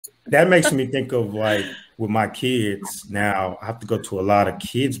that makes me think of like with my kids now, I have to go to a lot of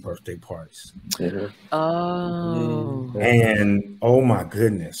kids' birthday parties. Oh. And oh my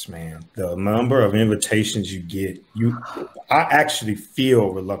goodness, man, the number of invitations you get, I actually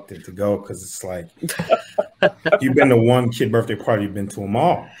feel reluctant to go because it's like if you've been to one kid birthday party, you've been to them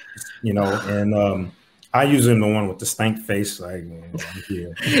all, you know, and I usually am the one with the stank face, like, yeah.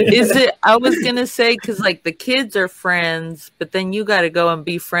 Is it? I was gonna say because like the kids are friends, but then you got to go and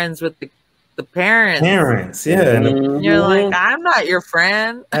be friends with the parents. Parents, yeah. And you're like, I'm not your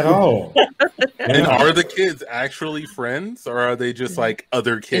friend at all. And are the kids actually friends, or are they just like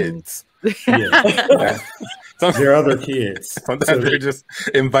other kids? Yeah. They're other kids. Sometimes they just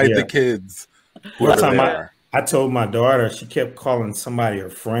invite the kids. One time I told my daughter, she kept calling somebody her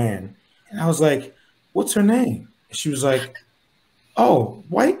friend, and I was like, "What's her name?" And she was like, "Oh,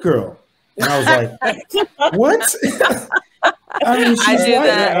 white girl." And I was like, "What?" I mean,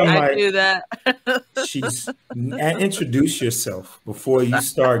 I do that. She's introduce yourself before you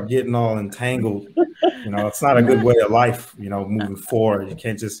start getting all entangled. You know, it's not a good way of life, you know, moving forward. You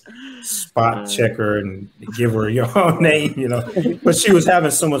can't just spot check her and give her your own name, you know. But she was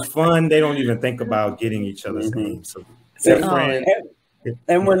having so much fun, they don't even think about getting each other's names. So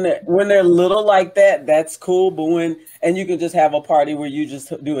and when they're little like that, that's cool. But and you can just have a party where you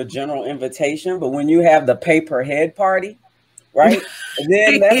just do a general invitation. But when you have the paper head party, right? And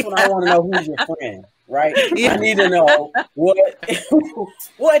then that's when I want to know who's your friend, right? I need to know what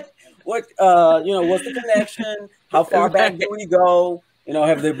you know, what's the connection? How far back do we go? You know,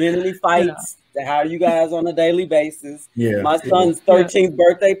 have there been any fights? How are you guys on a daily basis? Yeah. My son's 13th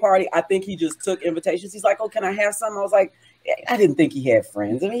birthday party, I think he just took invitations. He's like, "Oh, can I have some?" I was like, I didn't think he had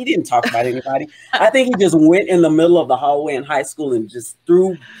friends. I mean, he didn't talk about anybody. I think he just went in the middle of the hallway in high school and just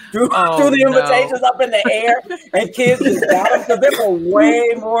threw the invitations up in the air, and kids just got them because there were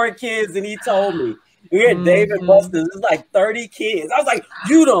way more kids than he told me. We had David Buster's. It's like 30 kids. I was like,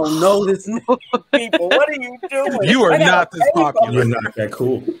 "You don't know this people. What are you doing? You are not this popular. You're not that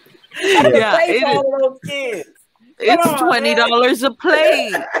cool." Pay for all of those kids. It's $20 a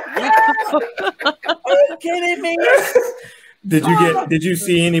plate. Are you kidding me? Did you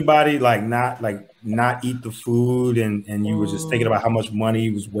see anybody not eat the food and you were just thinking about how much money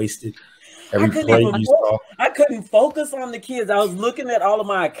was wasted every plate you saw? I couldn't focus on the kids. I was looking at all of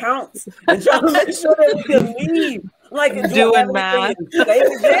my accounts and trying to make sure that we could leave. Like doing math.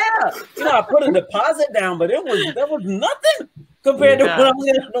 Yeah. You know, I put a deposit down, but there was nothing compared to what I'm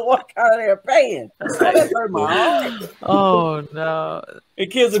going to walk out of there paying. That hurt my heart. Oh no! The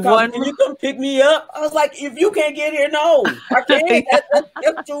kids are calling, "Can you come pick me up?" I was like, "If you can't get here, no, I can't."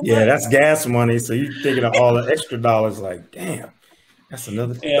 That's too much. That's gas money. So you're thinking of all the extra dollars. Like, damn, that's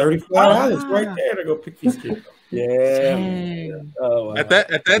another $35 right there to go pick these kids up. Yeah. Oh, wow. At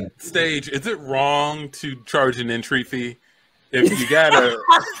that stage, is it wrong to charge an entry fee if you got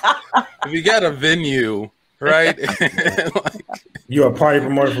a venue? Right? You're a party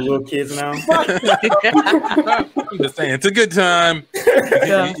promoter for little kids now? I'm just saying, it's a good time.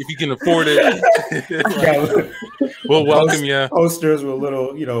 If you can afford it, we'll welcome you. Posters with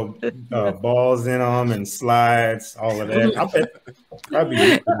little, you know, balls in them and slides, all of that.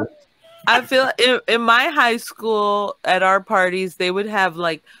 I feel in my high school at our parties, they would have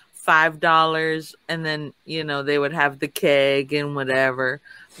like $5 and then, you know, they would have the keg and whatever.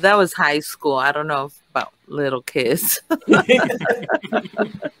 That was high school. I don't know about little kids. I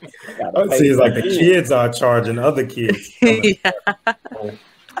would say it's like the kids are charging other kids.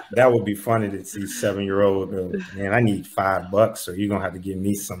 That would be funny to see 7-year-old go, "Man, I need $5, so you're gonna have to give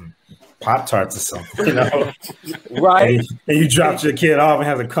me some Pop-Tarts or something," you know? Right. And you dropped your kid off and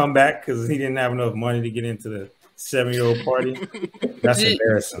have to come back because he didn't have enough money to get into the 7-year-old party. That's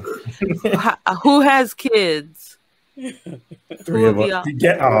embarrassing. Who has kids? 3 of us.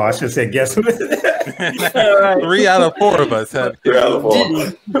 I should say guess who. 3 out of 4 of us have.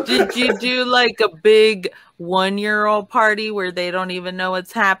 Did you do like a big 1-year-old party where they don't even know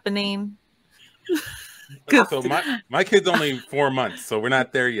what's happening? So my kid's only 4 months, so we're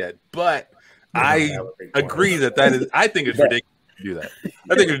not there yet. But I agree that is. I think it's ridiculous to do that.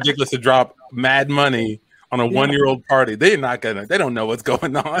 I think it's ridiculous to drop mad money on a 1-year-old party. They don't know what's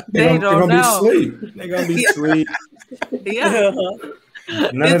going on. They're gonna be asleep. Yeah.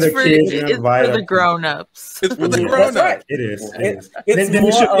 None of the kids are invited. It's for the grown-ups. It's for the grown-ups. Right. It is. Then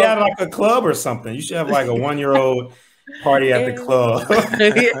you should be at like a club or something. You should have like a 1-year-old party at the club.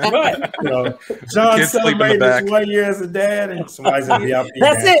 Right. You know, John celebrated his 1 year as a dad, and somebody's in the VIP.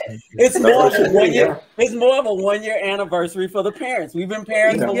 That's it. It's more of a 1 year. It's more of a 1-year anniversary for the parents. We've been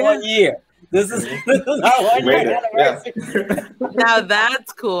parents for 1 year. This is not one year anniversary. Now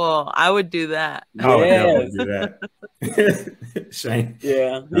that's cool. I would do that. I would never do that. Shane.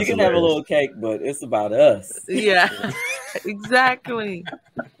 Yeah, you can have a little cake, but it's about us. Yeah, exactly.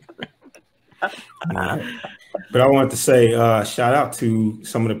 But I wanted to say shout out to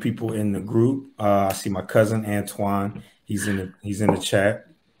some of the people in the group. I see my cousin Antoine. He's in the chat.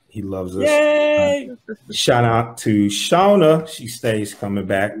 He loves us. Yay! Shout out to Shauna. She stays coming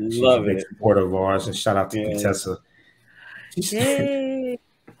back. She's a big supporter of ours. And shout out to Contessa. Yay!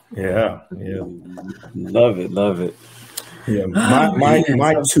 Yeah. Love it. Yeah. My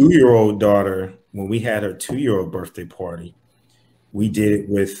 2-year-old daughter, when we had her 2-year-old birthday party, we did it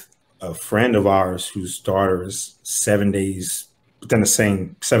with a friend of ours whose daughter is 7 days within the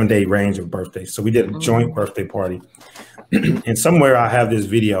same 7-day range of birthdays. So we did a joint birthday party. And somewhere I have this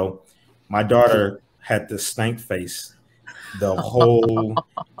video. My daughter had the stank face the whole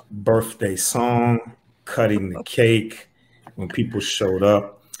birthday song, cutting the cake when people showed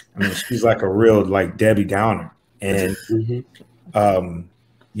up. I mean, she's like a real like Debbie Downer. And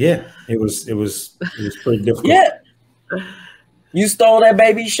yeah, it was pretty difficult. Yeah. You stole that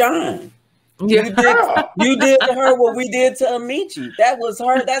baby shine. Yeah. You did to her what we did to Amici. That was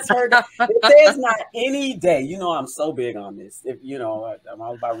her. That's her. If there's not any day, you know, I'm so big on this. If you know, I'm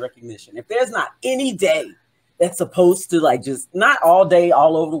all about recognition. If there's not any day that's supposed to like just not all day,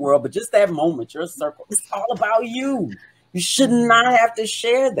 all over the world, but just that moment, your circle, it's all about you. You should not have to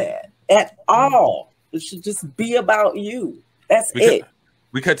share that at all. It should just be about you. That's it.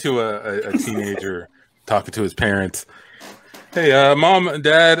 We cut to a teenager talking to his parents. Hey, mom and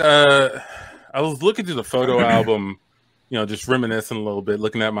dad, I was looking through the photo album, you know, just reminiscing a little bit,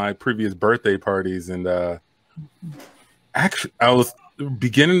 looking at my previous birthday parties. And actually, I was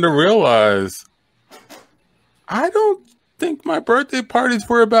beginning to realize I don't think my birthday parties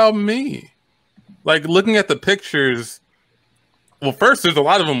were about me. Like looking at the pictures. Well, first, there's a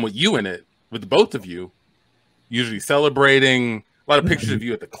lot of them with you in it, with both of you, usually celebrating. A lot of pictures of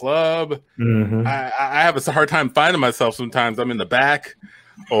you at the club. I have a hard time finding myself sometimes. I'm in the back.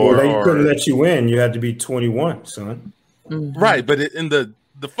 Or they couldn't let you in. You had to be 21, son. Right, but in the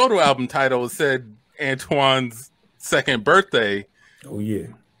photo album title, it said Antoine's 2nd birthday. Oh, yeah.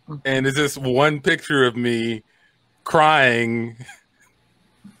 And it's just one picture of me crying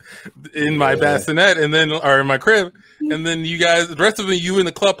in my bassinet or in my crib. And then you guys, the rest of it, you in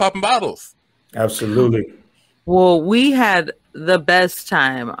the club popping bottles. Absolutely. Well, we had the best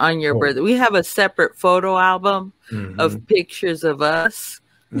time on your birthday. We have a separate photo album of pictures of us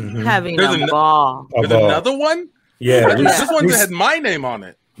having a ball. There's another one? Yeah. This one that had my name on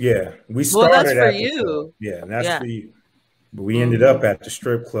it. Yeah. We started that's for you. Yeah, that's for you. But we ended up at the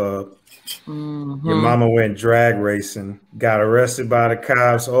strip club. Your mama went drag racing, got arrested by the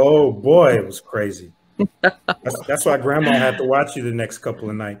cops. Oh, boy, it was crazy. That's why grandma had to watch you the next couple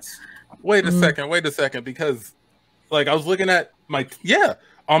of nights. Wait a second, because like I was looking at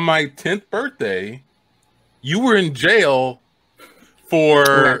on my 10th birthday, you were in jail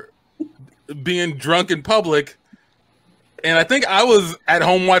for being drunk in public, and I think I was at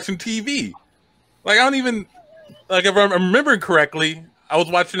home watching TV. Like I don't even if I'm remembering correctly, I was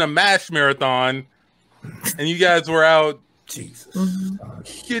watching a MASH marathon, and you guys were out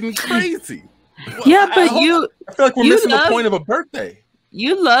getting crazy. Yeah, but I feel like we're missing the point of a birthday.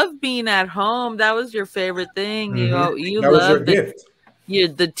 You love being at home. That was your favorite thing. You that love gift.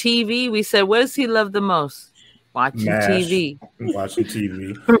 The TV. We said, what does he love the most? Watching TV. Watching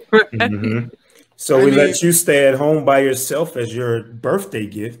TV. So we let you stay at home by yourself as your birthday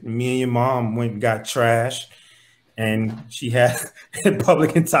gift. Me and your mom went and got trashed, and she had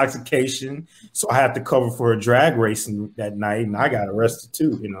public intoxication. So I had to cover for her drag racing that night, and I got arrested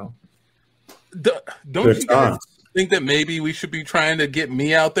too, you know. Don't you guys think that maybe we should be trying to get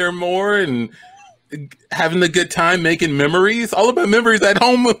me out there more and having a good time making memories? All about memories at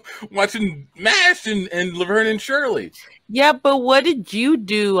home watching MASH and Laverne and Shirley. Yeah, but what did you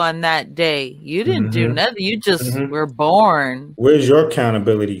do on that day? You didn't do nothing. You just were born. Where's your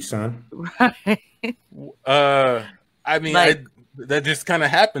accountability, son? Right. I mean, that just kind of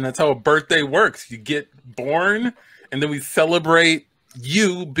happened. That's how a birthday works. You get born, and then we celebrate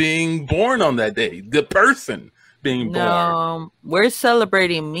you being born on that day, the person being born. No, we're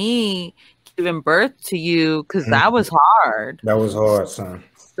celebrating me giving birth to you because that was hard. That was hard, son.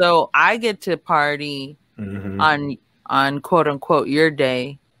 So I get to party on quote unquote your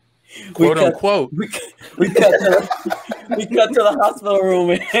day. Quote unquote. We cut to the hospital room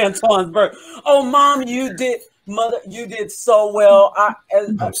with Antoine's birth. Oh, mom, you did so well.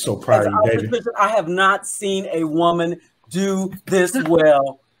 I'm so proud of you, baby. I have not seen a woman do this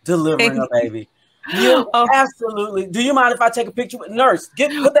well. delivering a baby. You absolutely. Do you mind if I take a picture with nurse?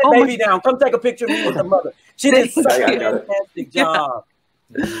 Put that baby down. Come take a picture of me with the mother. She did such a fantastic job.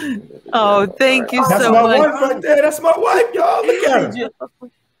 Oh, thank you That's so my much. wife right there. That's my wife, y'all. Look at her.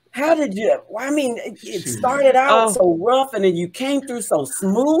 How did you? Well, I mean, it started out so rough, and then you came through so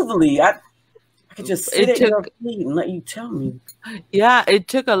smoothly. I could just sit at your feet and let you tell me. Yeah, it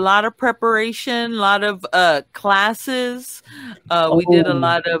took a lot of preparation, a lot of classes. We did a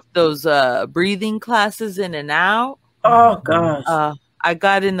lot of those breathing classes in and out. Oh gosh. I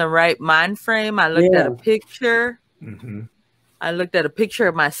got in the right mind frame. I looked at a picture. I looked at a picture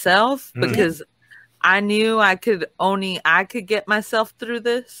of myself because I knew I could get myself through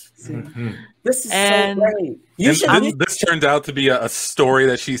this. This is so great. This turned out to be a story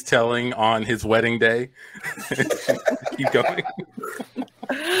that she's telling on his wedding day. Keep going.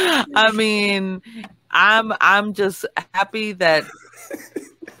 I mean, I'm just happy that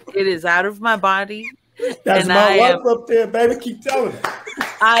it is out of my body. That's my wife up there, baby. Keep telling it.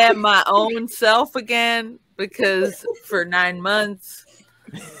 I am my own self again because for 9 months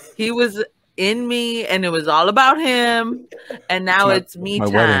he was in me and it was all about him, and now it's me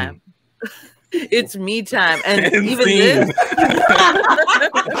time. It's me time, and even this.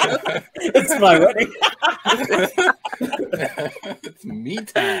 It's my wedding. It's me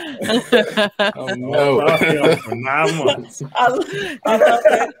time. Oh no! For 9 months. I love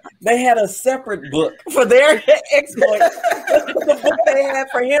that. They had a separate book for their exploits. The book they had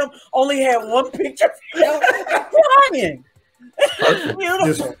for him only had one picture for him crying.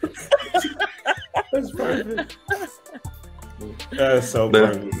 Beautiful. That's perfect. That's so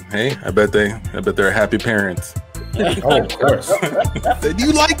perfect. Hey, I bet they're happy parents. Oh, of course.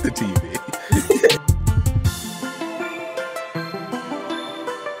 You like the TV.